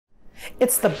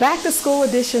It's the back to school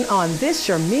edition on this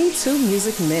your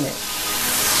MeTooMusic Minute.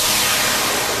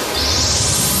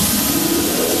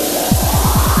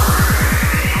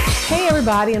 Hey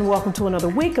everybody, and welcome to another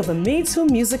week of the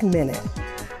MeTooMusic Minute.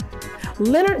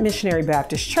 Leonard Missionary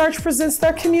Baptist Church presents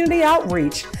their community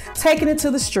outreach, Taking It to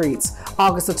the Streets,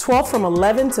 August the 12th from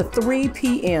 11 to 3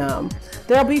 p.m.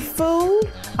 There'll be food,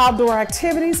 outdoor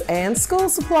activities, and school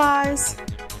supplies.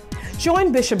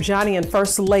 Join Bishop Johnny and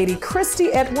First Lady Christy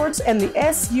Edwards and the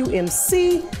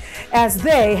SUMC as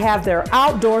they have their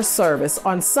outdoor service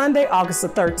on Sunday, August the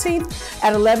 13th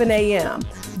at 11 a.m.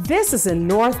 This is in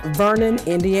North Vernon,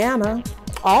 Indiana.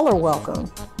 All are welcome.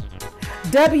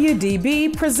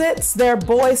 WDB presents their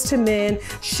Boys to Men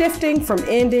Shifting from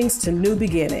Endings to New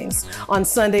Beginnings on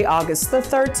Sunday, August the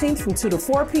 13th from 2 to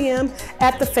 4 p.m.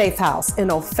 at the Faith House in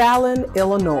O'Fallon,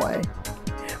 Illinois.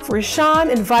 Rashawn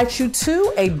invites you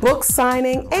to a book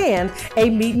signing and a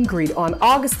meet and greet on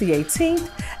August the 18th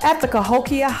at the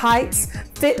Cahokia Heights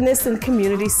Fitness and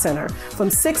Community Center from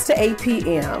 6 to 8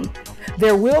 p.m.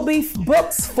 There will be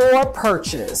books for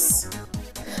purchase.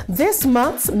 This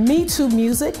month's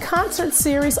MeTooMusic concert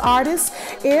series artist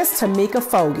is Tamika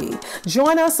Fogarty.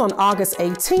 Join us on August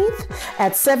 18th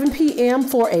at 7 p.m.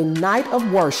 for a night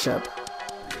of worship.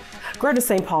 Greater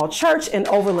St. Paul Church in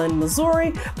Overland,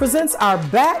 Missouri presents our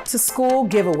Back to School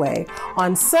giveaway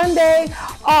on Sunday,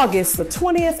 August the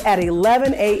 20th at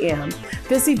 11 a.m.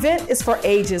 This event is for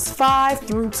ages 5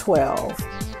 through 12.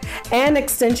 And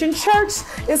Extension Church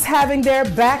is having their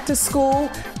Back to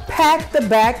School Pack the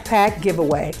Backpack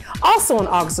giveaway, also on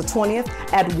August the 20th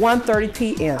at 1:30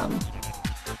 p.m.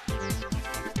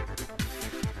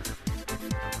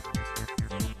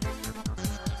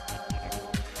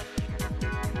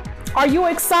 Are you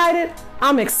excited?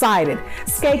 I'm excited.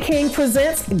 Skate King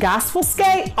presents Gospel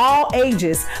Skate All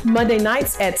Ages, Monday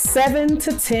nights at 7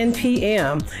 to 10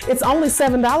 p.m. It's only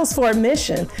 $7 for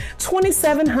admission.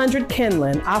 2700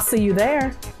 Kenland. I'll see you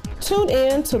there. Tune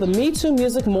in to the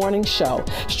MeTooMusic Morning Show,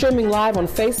 streaming live on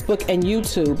Facebook and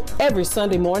YouTube every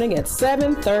Sunday morning at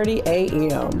 7:30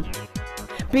 a.m.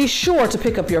 Be sure to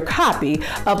pick up your copy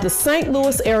of the St.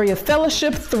 Louis Area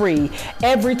Fellowship 3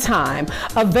 every time,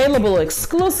 available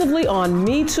exclusively on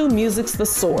MeTooMusic's The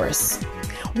Source.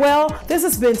 Well, this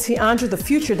has been Tiandra, the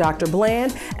future Dr.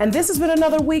 Bland, and this has been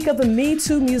another week of the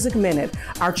MeTooMusic Minute.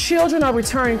 Our children are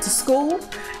returning to school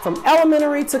from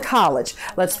elementary to college.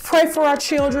 Let's pray for our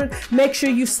children. Make sure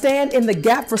you stand in the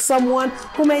gap for someone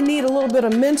who may need a little bit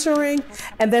of mentoring,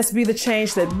 and let's be the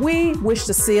change that we wish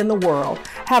to see in the world.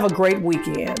 Have a great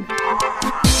weekend.